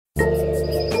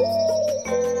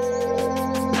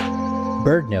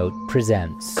BirdNote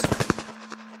presents.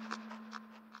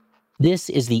 This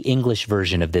is the English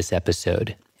version of this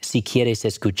episode. Si quieres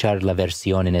escuchar la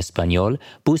versión en español,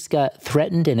 busca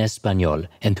Threatened en Español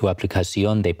en tu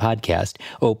aplicación de podcast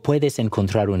o puedes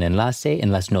encontrar un enlace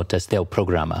en las notas del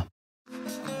programa.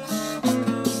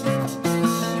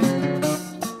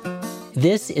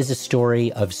 This is a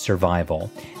story of survival.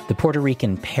 The Puerto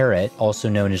Rican parrot, also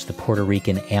known as the Puerto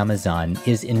Rican Amazon,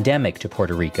 is endemic to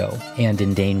Puerto Rico and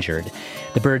endangered.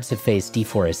 The birds have faced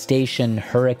deforestation,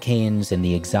 hurricanes, and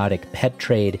the exotic pet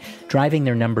trade, driving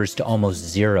their numbers to almost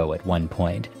zero at one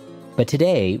point. But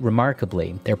today,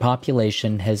 remarkably, their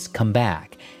population has come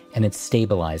back, and it's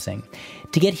stabilizing.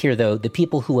 To get here, though, the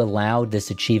people who allowed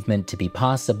this achievement to be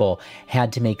possible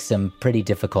had to make some pretty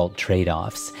difficult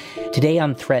trade-offs. Today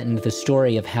on Threatened, the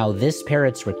story of how this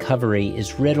parrot's recovery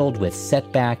is riddled with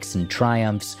setbacks and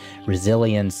triumphs,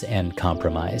 resilience and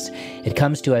compromise. It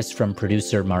comes to us from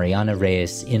producer Mariana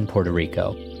Reyes in Puerto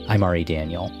Rico. I'm Ari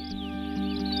Daniel.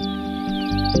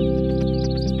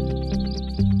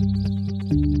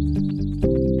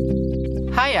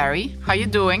 Hi, Ari. How you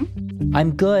doing?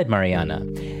 I'm good, Mariana.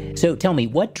 So tell me,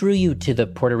 what drew you to the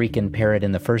Puerto Rican parrot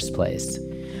in the first place?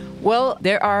 Well,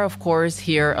 there are, of course,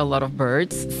 here a lot of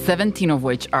birds, 17 of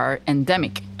which are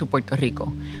endemic to Puerto Rico,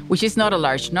 which is not a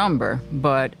large number,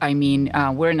 but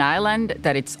we're an island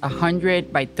that it's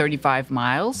 100 by 35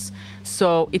 miles,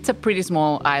 so it's a pretty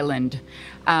small island.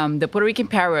 The Puerto Rican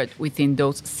parrot within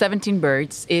those 17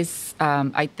 birds is,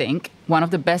 I think, one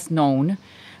of the best known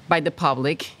by the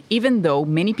public, even though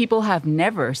many people have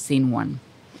never seen one.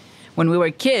 When we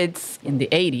were kids in the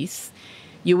 80s,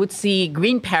 you would see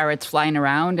green parrots flying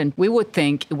around, and we would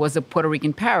think it was a Puerto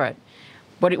Rican parrot.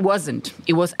 But it wasn't.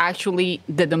 It was actually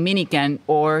the Dominican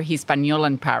or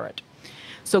Hispaniolan parrot.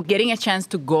 So getting a chance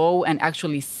to go and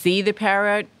actually see the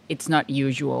parrot, it's not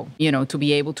usual, to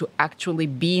be able to actually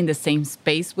be in the same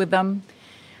space with them.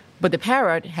 But the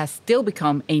parrot has still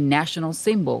become a national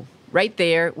symbol, right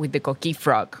there with the coqui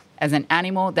frog, as an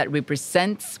animal that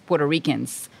represents Puerto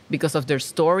Ricans because of their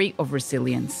story of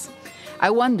resilience. I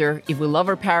wonder if we love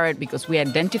our parrot because we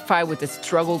identify with the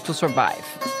struggle to survive.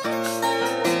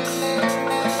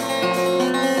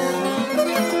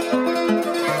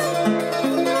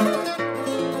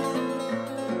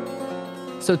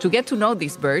 So to get to know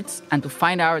these birds and to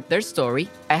find out their story,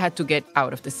 I had to get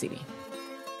out of the city.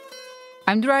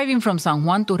 I'm driving from San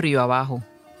Juan to Rio Abajo,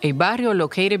 a barrio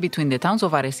located between the towns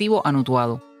of Arecibo and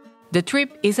Utuado. The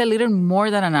trip is a little more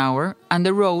than an hour, and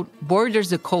the road borders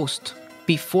the coast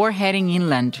before heading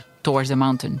inland towards the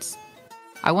mountains.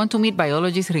 I want to meet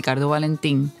biologist Ricardo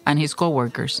Valentin and his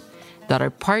co-workers that are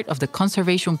part of the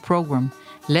conservation program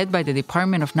led by the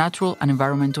Department of Natural and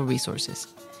Environmental Resources.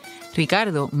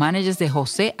 Ricardo manages the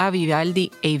Jose A. Vivaldi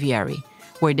Aviary,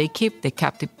 where they keep the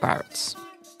captive parrots.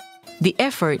 The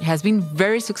effort has been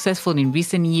very successful in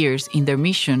recent years in their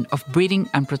mission of breeding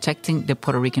and protecting the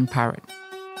Puerto Rican parrot.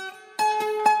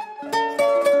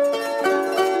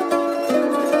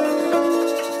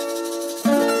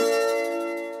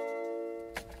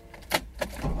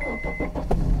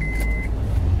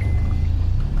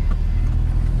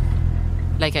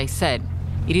 Like I said,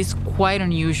 it is quite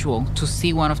unusual to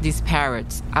see one of these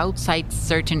parrots outside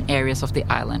certain areas of the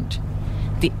island.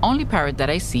 The only parrot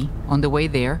that I see on the way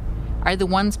there are the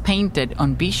ones painted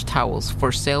on beach towels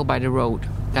for sale by the road,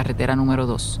 Carretera Número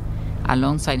 2,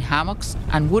 alongside hammocks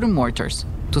and wooden mortars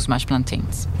to smash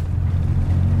plantains.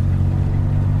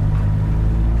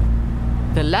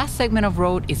 The last segment of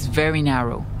road is very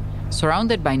narrow,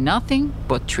 surrounded by nothing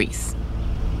but trees.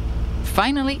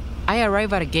 Finally, I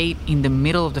arrive at a gate in the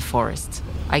middle of the forest.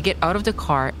 I get out of the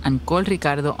car and call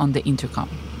Ricardo on the intercom.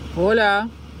 Hola,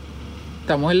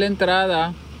 estamos en la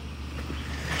entrada.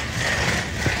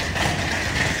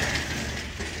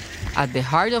 At the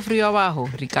heart of Rio Abajo,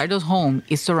 Ricardo's home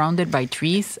is surrounded by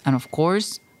trees and, of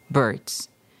course, birds.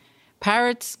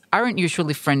 Parrots aren't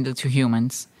usually friendly to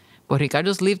humans, but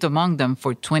Ricardo's lived among them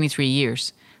for 23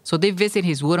 years, so they visit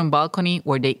his wooden balcony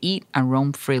where they eat and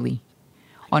roam freely.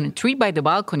 On a tree by the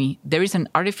balcony, there is an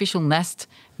artificial nest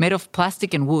made of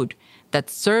plastic and wood that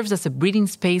serves as a breeding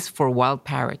space for wild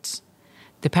parrots.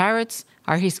 The parrots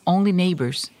are his only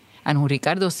neighbors, and who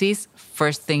Ricardo sees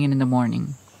first thing in the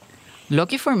morning.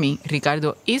 Lucky for me,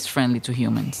 Ricardo is friendly to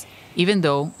humans, even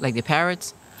though, like the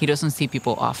parrots, he doesn't see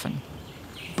people often.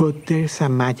 But there's a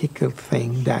magical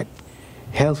thing that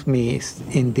helps me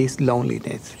in this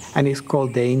loneliness, and it's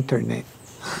called the internet.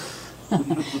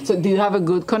 So do you have a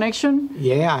good connection?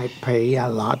 Yeah, I pay a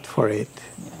lot for it.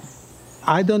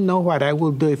 I don't know what I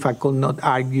would do if I could not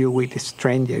argue with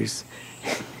strangers.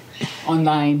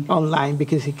 online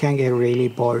because it can get really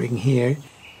boring here.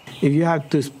 If you have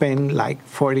to spend like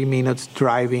 40 minutes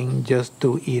driving just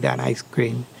to eat an ice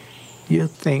cream, you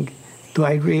think, do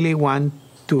I really want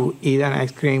to eat an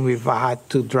ice cream if I had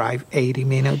to drive 80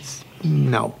 minutes?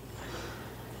 No.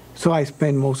 So I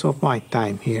spend most of my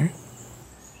time here.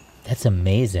 That's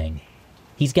amazing.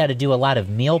 He's got to do a lot of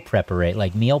meal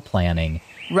planning.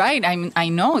 Right, I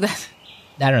know that.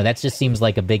 I don't know, that just seems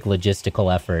like a big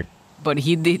logistical effort. But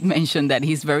he did mention that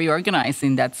he's very organized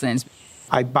in that sense.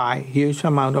 I buy a huge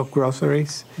amount of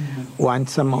groceries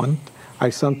once a month,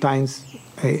 or sometimes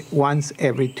once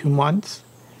every 2 months.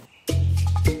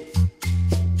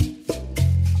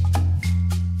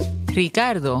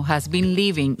 Ricardo has been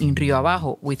living in Rio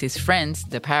Abajo with his friends,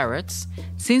 the parrots,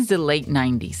 since the late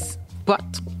 90s.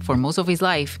 But for most of his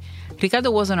life,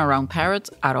 Ricardo wasn't around parrots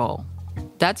at all.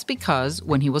 That's because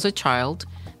when he was a child,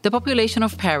 the population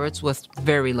of parrots was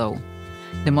very low.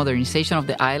 The modernization of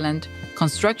the island,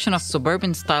 construction of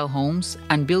suburban-style homes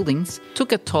and buildings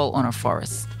took a toll on our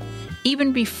forests.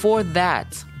 Even before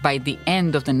that, by the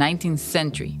end of the 19th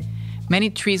century, many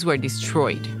trees were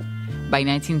destroyed. By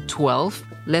 1912,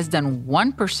 less than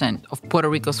 1% of Puerto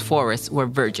Rico's forests were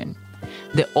virgin.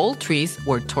 The old trees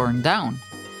were torn down,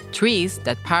 trees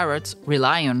that parrots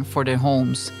rely on for their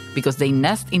homes because they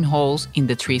nest in holes in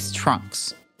the trees'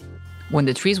 trunks. When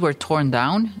the trees were torn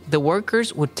down, the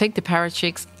workers would take the parrot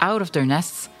chicks out of their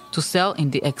nests to sell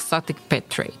in the exotic pet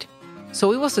trade.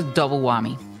 So it was a double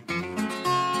whammy.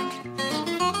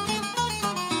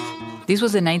 This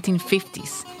was the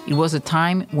 1950s. It was a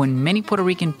time when many Puerto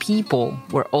Rican people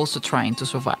were also trying to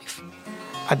survive.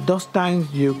 At those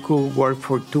times, you could work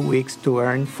for 2 weeks to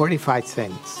earn 45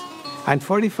 cents. And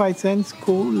 45 cents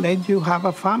could let you have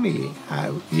a family.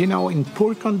 In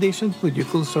poor conditions, but you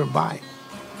could survive.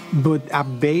 But a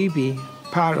baby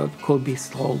parrot could be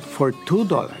sold for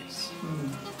 $2.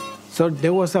 So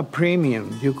there was a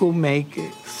premium. You could make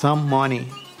some money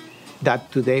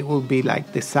that today will be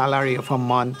like the salary of a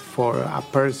month for a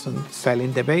person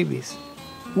selling the babies.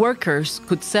 Workers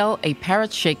could sell a parrot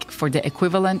chick for the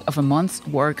equivalent of a month's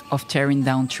work of tearing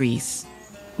down trees.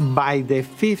 By the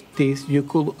 50s, you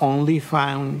could only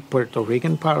find Puerto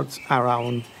Rican parrots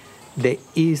around the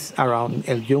east, around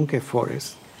El Yunque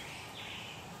forest.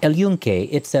 El Yunque,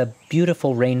 it's a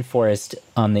beautiful rainforest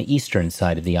on the eastern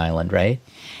side of the island, right?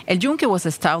 El Yunque was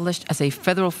established as a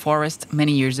federal forest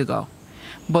many years ago,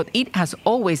 but it has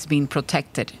always been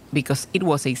protected because it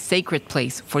was a sacred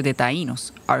place for the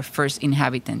Taínos, our first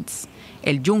inhabitants.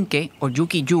 El Yunque, or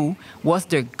Yuki-Yu, was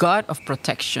their god of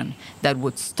protection that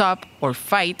would stop or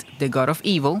fight the god of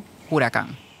evil,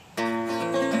 Huracán.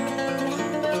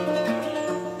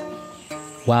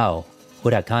 Wow,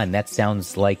 Huracán, that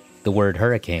sounds like the word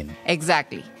hurricane.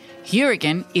 Exactly.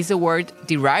 Hurricane is a word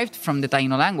derived from the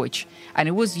Taíno language, and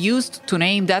it was used to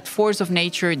name that force of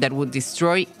nature that would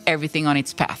destroy everything on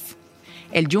its path.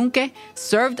 El Yunque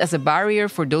served as a barrier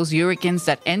for those hurricanes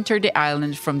that entered the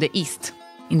island from the east.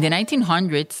 In the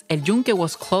 1900s, El Yunque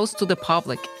was closed to the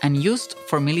public and used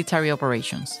for military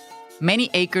operations.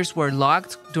 Many acres were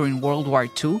logged during World War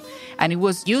II, and it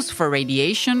was used for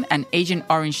radiation and Agent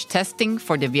Orange testing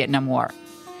for the Vietnam War.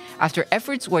 After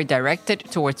efforts were directed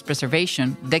towards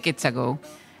preservation decades ago,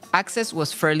 access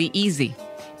was fairly easy.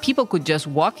 People could just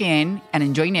walk in and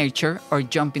enjoy nature or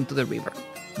jump into the river.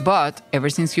 But ever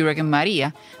since Hurricane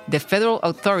Maria, the federal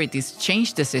authorities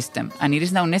changed the system, and it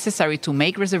is now necessary to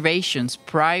make reservations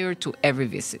prior to every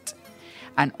visit.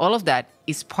 And all of that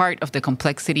is part of the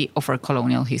complexity of our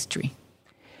colonial history.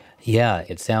 Yeah,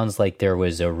 it sounds like there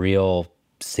was a real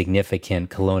significant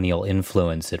colonial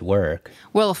influence at work.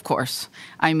 Well, of course.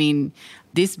 I mean,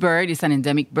 this bird is an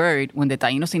endemic bird. When the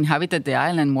Taínos inhabited the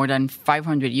island more than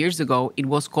 500 years ago, it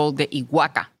was called the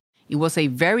iguaca. It was a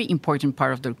very important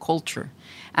part of their culture.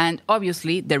 And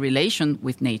obviously, their relation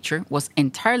with nature was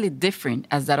entirely different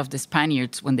as that of the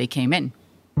Spaniards when they came in.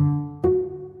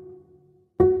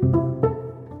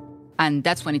 And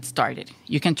that's when it started.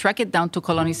 You can track it down to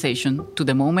colonization, to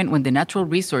the moment when the natural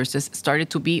resources started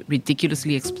to be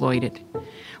ridiculously exploited.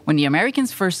 When the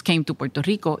Americans first came to Puerto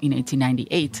Rico in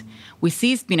 1898, we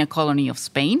ceased being a colony of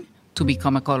Spain to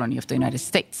become a colony of the United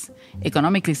States.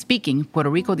 Economically speaking, Puerto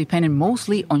Rico depended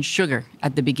mostly on sugar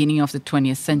at the beginning of the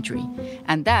 20th century.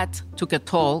 And that took a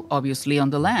toll, obviously,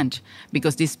 on the land,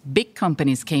 because these big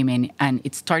companies came in and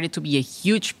it started to be a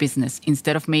huge business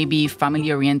instead of maybe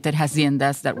family-oriented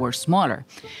haciendas that were smaller.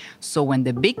 So when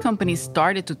the big companies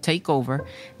started to take over,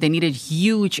 they needed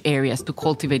huge areas to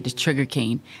cultivate the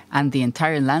sugarcane, and the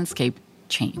entire landscape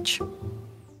changed.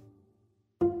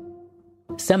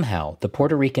 Somehow, the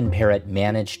Puerto Rican parrot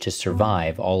managed to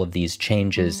survive all of these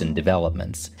changes and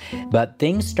developments. But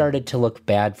things started to look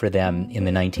bad for them in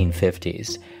the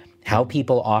 1950s. How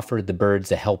people offered the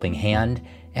birds a helping hand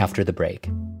after the break.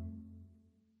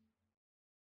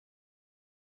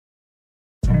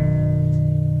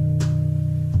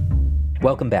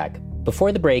 Welcome back.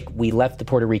 Before the break, we left the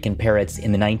Puerto Rican parrots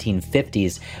in the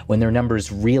 1950s when their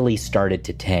numbers really started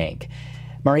to tank.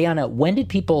 Mariana, when did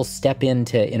people step in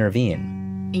to intervene?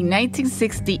 In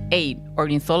 1968,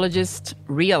 ornithologists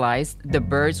realized the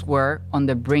birds were on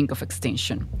the brink of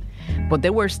extinction. But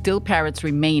there were still parrots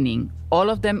remaining, all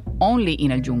of them only in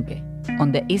El Yunque,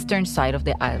 on the eastern side of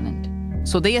the island.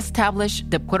 So they established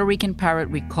the Puerto Rican Parrot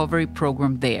Recovery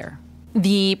Program there.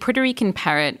 The Puerto Rican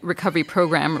Parrot Recovery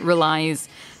Program relies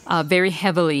very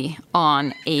heavily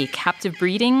on a captive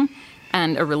breeding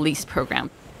and a release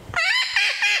program.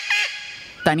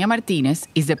 Tania Martinez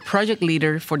is the project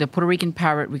leader for the Puerto Rican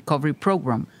Parrot Recovery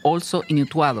Program, also in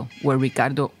Utuado, where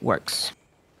Ricardo works.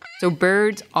 So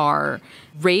birds are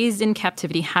raised in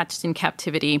captivity, hatched in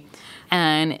captivity,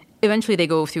 and eventually they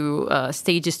go through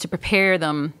stages to prepare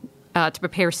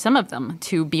some of them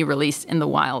to be released in the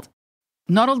wild.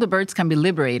 Not all the birds can be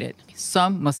liberated.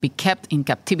 Some must be kept in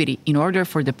captivity in order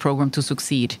for the program to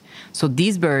succeed. So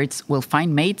these birds will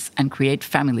find mates and create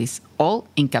families, all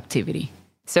in captivity.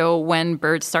 So when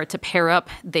birds start to pair up,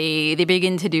 they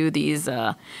begin to do these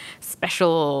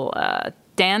special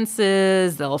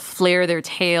dances. They'll flare their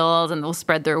tails and they'll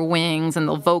spread their wings and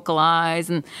they'll vocalize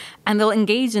and they'll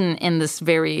engage in this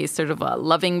very sort of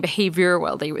loving behavior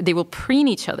while they will preen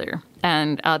each other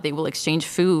and they will exchange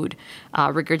food,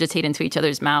 regurgitate into each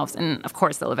other's mouths, and of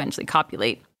course they'll eventually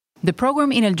copulate. The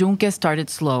program in El Yunque started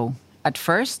slow. At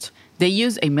first, they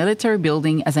used a military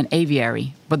building as an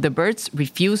aviary, but the birds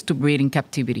refused to breed in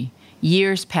captivity.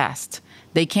 Years passed.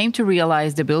 They came to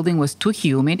realize the building was too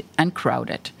humid and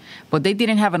crowded, but they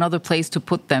didn't have another place to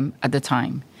put them at the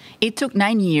time. It took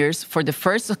 9 years for the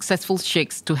first successful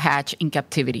chicks to hatch in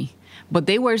captivity, but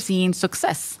they were seeing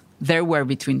success. There were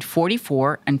between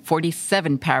 44 and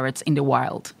 47 parrots in the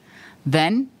wild.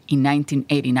 Then, in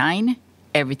 1989,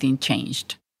 everything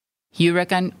changed.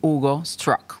 Hurricane Hugo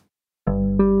struck.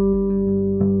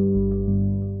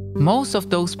 Most of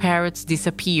those parrots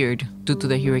disappeared due to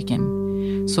the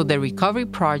hurricane, so the recovery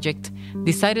project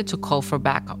decided to call for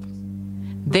backup.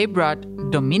 They brought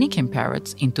Dominican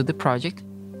parrots into the project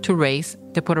to raise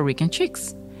the Puerto Rican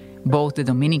chicks. Both the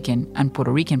Dominican and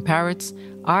Puerto Rican parrots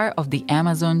are of the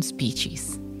Amazon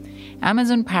species.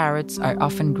 Amazon parrots are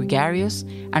often gregarious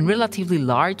and relatively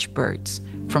large birds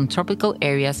from tropical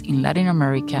areas in Latin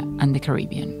America and the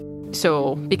Caribbean.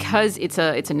 So because it's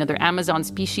another Amazon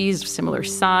species, similar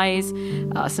size,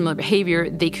 similar behavior,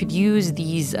 they could use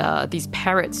these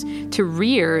parrots to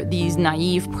rear these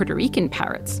naive Puerto Rican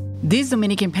parrots. These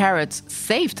Dominican parrots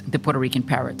saved the Puerto Rican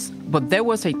parrots, but there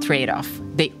was a trade-off.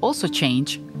 They also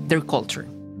changed their culture.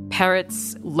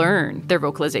 Parrots learn their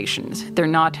vocalizations. They're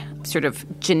not sort of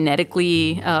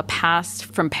genetically passed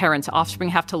from parents. Offspring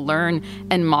have to learn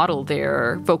and model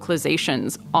their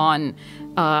vocalizations on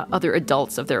other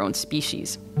adults of their own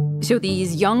species. So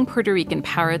these young Puerto Rican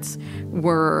parrots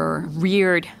were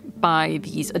reared by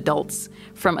these adults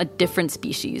from a different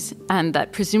species and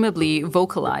that presumably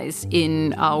vocalize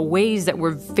in ways that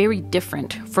were very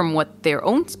different from what their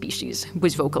own species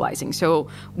was vocalizing. So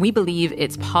we believe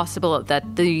it's possible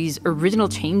that these original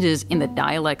changes in the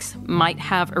dialects might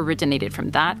have originated from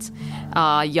that.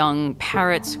 Young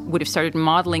parrots would have started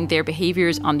modeling their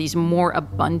behaviors on these more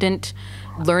abundant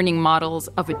learning models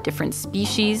of a different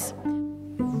species.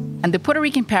 And the Puerto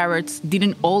Rican parrots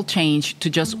didn't all change to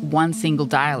just one single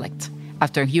dialect.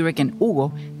 After Hurricane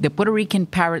Hugo, the Puerto Rican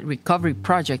Parrot Recovery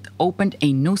Project opened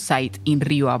a new site in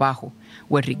Rio Abajo,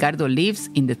 where Ricardo lives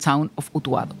in the town of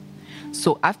Utuado.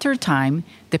 So after a time,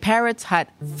 the parrots had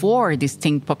 4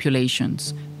 distinct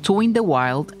populations, 2 in the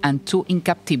wild and 2 in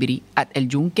captivity at El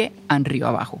Yunque and Rio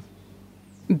Abajo.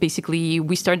 Basically,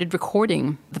 we started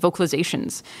recording the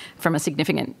vocalizations from a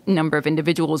significant number of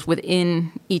individuals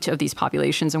within each of these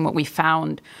populations. And what we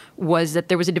found was that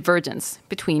there was a divergence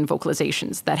between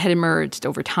vocalizations that had emerged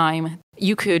over time.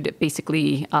 You could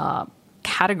basically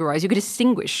categorize, you could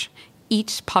distinguish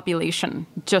each population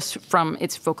just from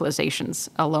its vocalizations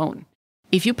alone.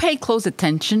 If you pay close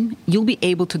attention, you'll be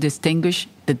able to distinguish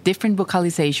the different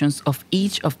vocalizations of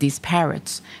each of these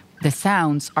parrots. The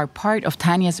sounds are part of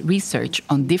Tania's research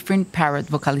on different parrot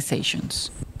vocalizations.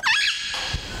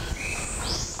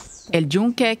 El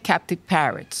Yunque captive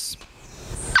parrots.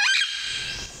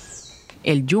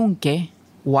 El Yunque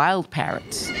wild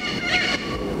parrots.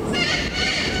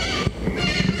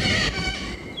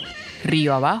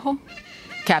 Rio Abajo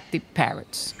captive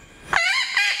parrots.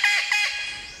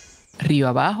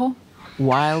 Rio Abajo,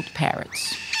 wild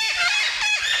parrots.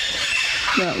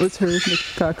 That was her,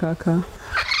 ka-ka-ka.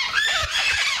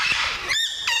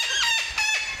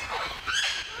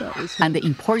 And the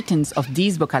importance of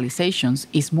these vocalizations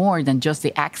is more than just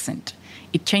the accent.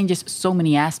 It changes so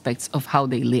many aspects of how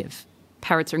they live.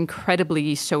 Parrots are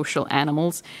incredibly social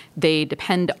animals. They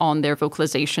depend on their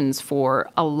vocalizations for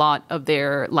a lot of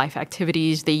their life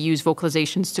activities. They use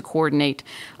vocalizations to coordinate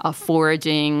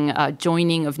foraging,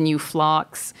 joining of new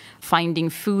flocks,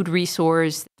 finding food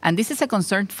resource. And this is a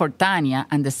concern for Tania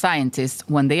and the scientists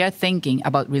when they are thinking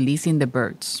about releasing the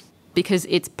birds. Because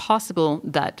it's possible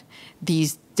that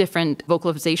these different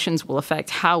vocalizations will affect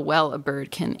how well a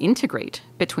bird can integrate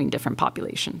between different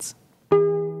populations.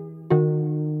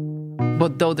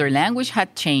 But though their language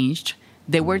had changed,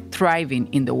 they were thriving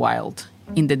in the wild.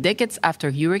 In the decades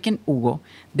after Hurricane Hugo,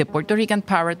 the Puerto Rican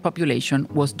parrot population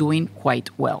was doing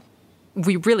quite well.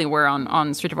 We really were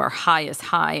on sort of our highest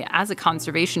high as a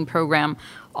conservation program.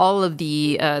 All of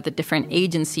the different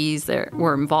agencies that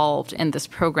were involved in this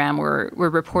program were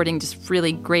reporting just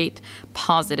really great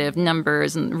positive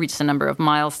numbers and reached a number of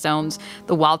milestones.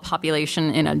 The wild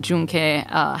population in El Yunque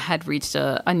had reached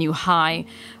a new high.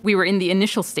 We were in the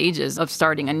initial stages of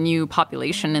starting a new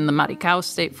population in the Maricao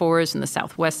State Forest in the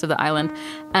southwest of the island.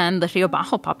 And the Rio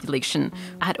Bajo population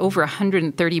had over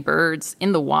 130 birds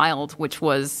in the wild, which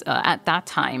was, at that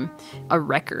time, a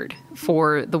record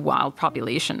for the wild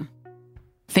population.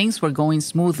 Things were going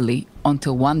smoothly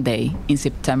until one day in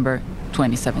September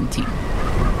 2017.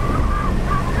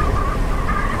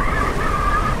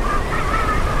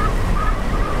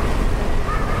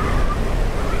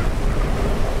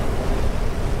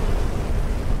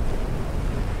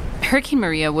 Hurricane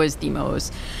Maria was the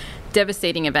most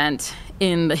devastating event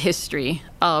in the history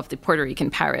of the Puerto Rican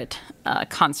parrot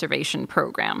conservation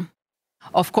program.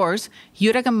 Of course,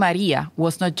 Hurricane Maria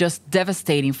was not just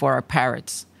devastating for our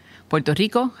parrots. Puerto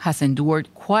Rico has endured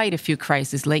quite a few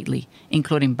crises lately,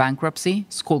 including bankruptcy,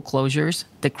 school closures,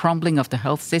 the crumbling of the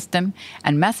health system,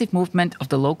 and massive movement of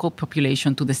the local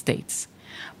population to the States.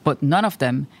 But none of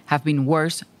them have been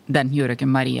worse than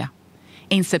Hurricane Maria.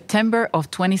 In September of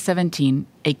 2017,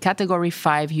 a Category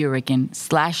 5 hurricane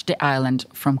slashed the island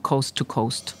from coast to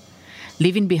coast,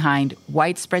 leaving behind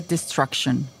widespread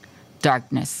destruction,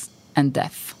 darkness, and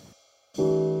death.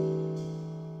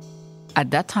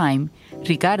 At that time,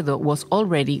 Ricardo was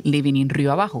already living in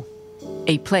Rio Abajo,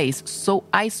 a place so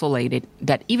isolated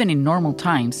that even in normal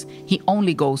times, he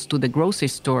only goes to the grocery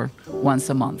store once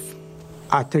a month.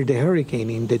 After the hurricane,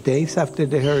 in the days after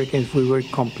the hurricanes, we were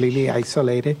completely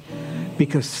isolated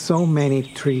because so many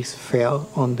trees fell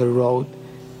on the road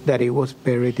that it was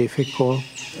very difficult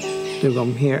to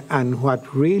come here. And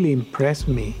what really impressed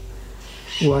me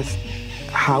was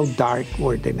how dark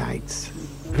were the nights.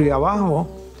 Rio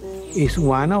Abajo is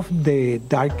one of the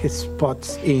darkest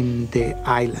spots in the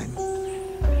island.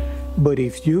 But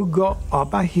if you go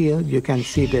up a hill, you can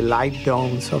see the light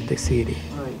domes of the city.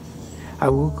 I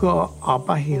would go up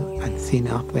a hill and see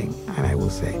nothing, and I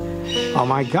would say, oh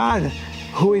my God,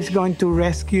 who is going to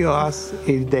rescue us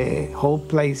if the whole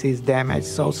place is damaged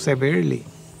so severely?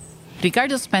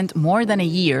 Ricardo spent more than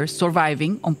a year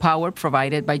surviving on power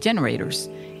provided by generators.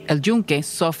 El Yunque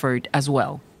suffered as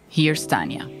well. Here's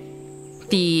Tania.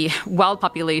 The wild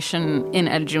population in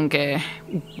El Yunque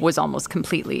was almost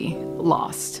completely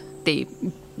lost. They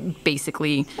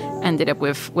basically ended up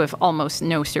with almost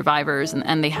no survivors,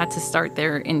 and they had to start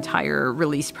their entire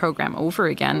release program over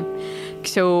again.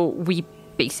 So we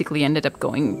basically ended up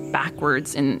going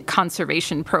backwards in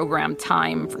conservation program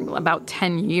time for about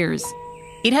 10 years.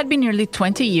 It had been nearly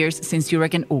 20 years since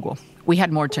Hurricane Hugo. We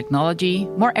had more technology,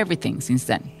 more everything since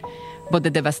then. But the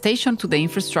devastation to the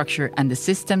infrastructure and the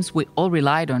systems we all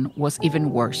relied on was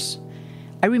even worse.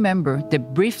 I remember the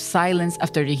brief silence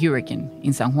after the hurricane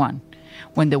in San Juan,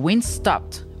 when the wind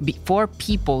stopped before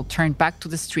people turned back to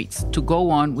the streets to go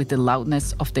on with the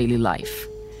loudness of daily life.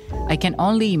 I can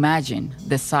only imagine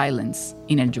the silence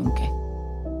in El Yunque.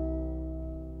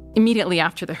 Immediately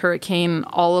after the hurricane,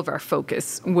 all of our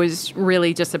focus was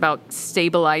really just about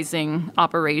stabilizing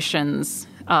operations,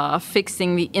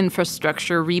 fixing the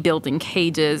infrastructure, rebuilding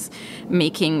cages,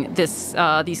 making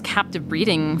these captive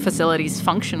breeding facilities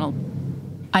functional.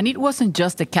 And it wasn't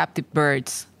just the captive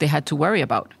birds they had to worry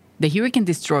about. The hurricane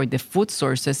destroyed the food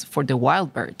sources for the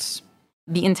wild birds.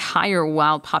 The entire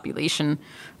wild population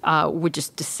would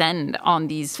just descend on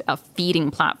these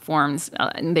feeding platforms,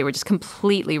 and they were just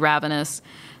completely ravenous.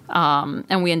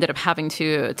 And we ended up having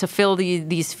to fill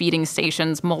these feeding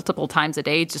stations multiple times a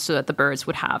day just so that the birds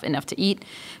would have enough to eat,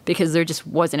 because there just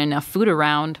wasn't enough food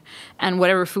around. And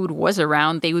whatever food was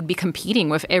around, they would be competing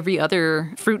with every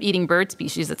other fruit-eating bird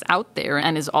species that's out there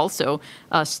and is also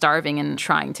starving and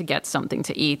trying to get something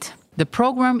to eat. The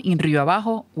program in Rio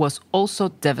Abajo was also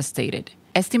devastated.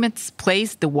 Estimates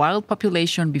placed the wild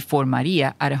population before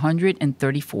Maria at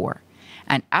 134.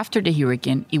 And after the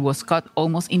hurricane, it was cut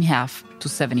almost in half to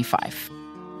 75.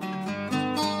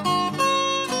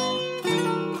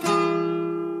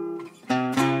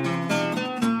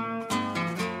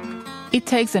 It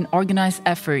takes an organized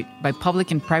effort by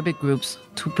public and private groups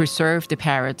to preserve the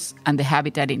parrots and the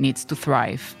habitat it needs to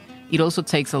thrive. It also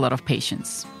takes a lot of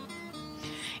patience.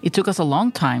 It took us a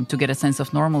long time to get a sense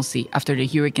of normalcy after the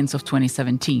hurricanes of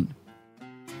 2017.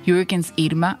 Hurricanes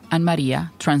Irma and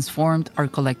Maria transformed our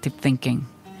collective thinking.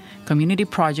 Community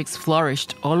projects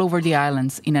flourished all over the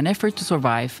islands in an effort to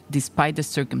survive despite the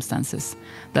circumstances,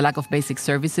 the lack of basic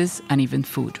services, and even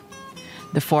food.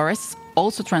 The forests,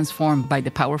 also transformed by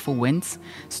the powerful winds,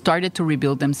 started to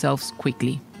rebuild themselves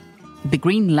quickly. The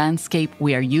green landscape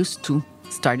we are used to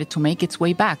started to make its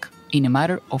way back in a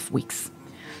matter of weeks.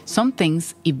 Some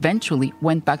things eventually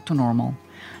went back to normal,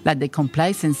 like the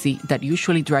complacency that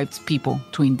usually drives people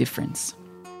to indifference.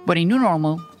 But a new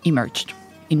normal emerged,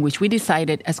 in which we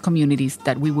decided as communities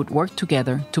that we would work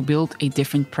together to build a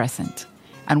different present.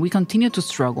 And we continue to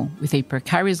struggle with a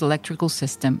precarious electrical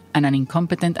system and an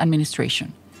incompetent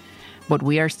administration. But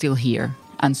we are still here,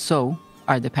 and so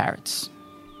are the parrots.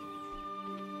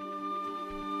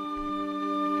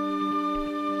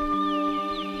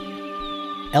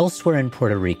 Elsewhere in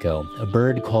Puerto Rico, a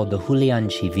bird called the Julian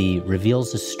Chiví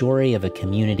reveals a story of a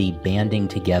community banding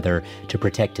together to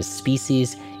protect a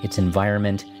species, its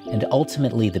environment, and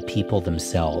ultimately the people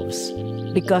themselves.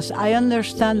 Because I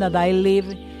understand that I live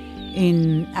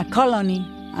in a colony,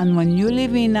 and when you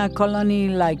live in a colony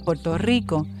like Puerto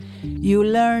Rico, you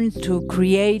learn to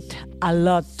create a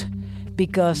lot,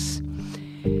 because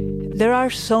there are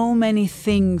so many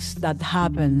things that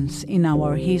happens in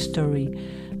our history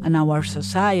and our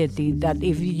society that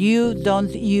if you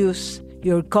don't use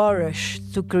your courage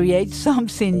to create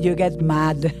something, you get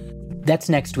mad. That's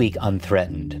next week on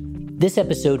Threatened. This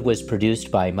episode was produced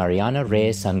by Mariana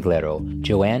Reyes Anglero,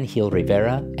 Joanne Hill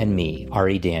Rivera, and me,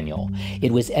 Ari Daniel.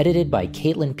 It was edited by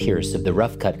Caitlin Pierce of the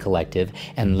Rough Cut Collective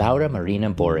and Laura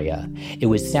Marina Boria. It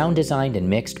was sound designed and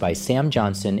mixed by Sam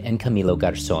Johnson and Camilo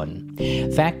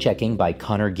Garzon. Fact-checking by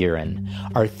Connor Guerin.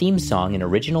 Our theme song and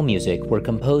original music were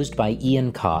composed by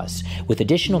Ian Koss, with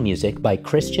additional music by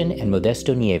Christian and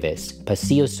Modesto Nieves,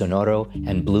 Pasillo Sonoro,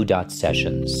 and Blue Dot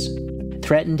Sessions.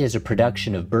 Threatened is a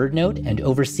production of BirdNote and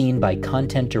overseen by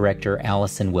content director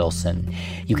Allison Wilson.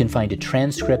 You can find a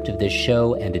transcript of this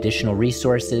show and additional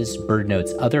resources,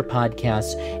 BirdNote's other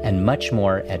podcasts, and much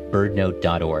more at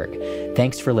birdnote.org.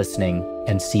 Thanks for listening,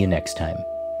 and see you next time.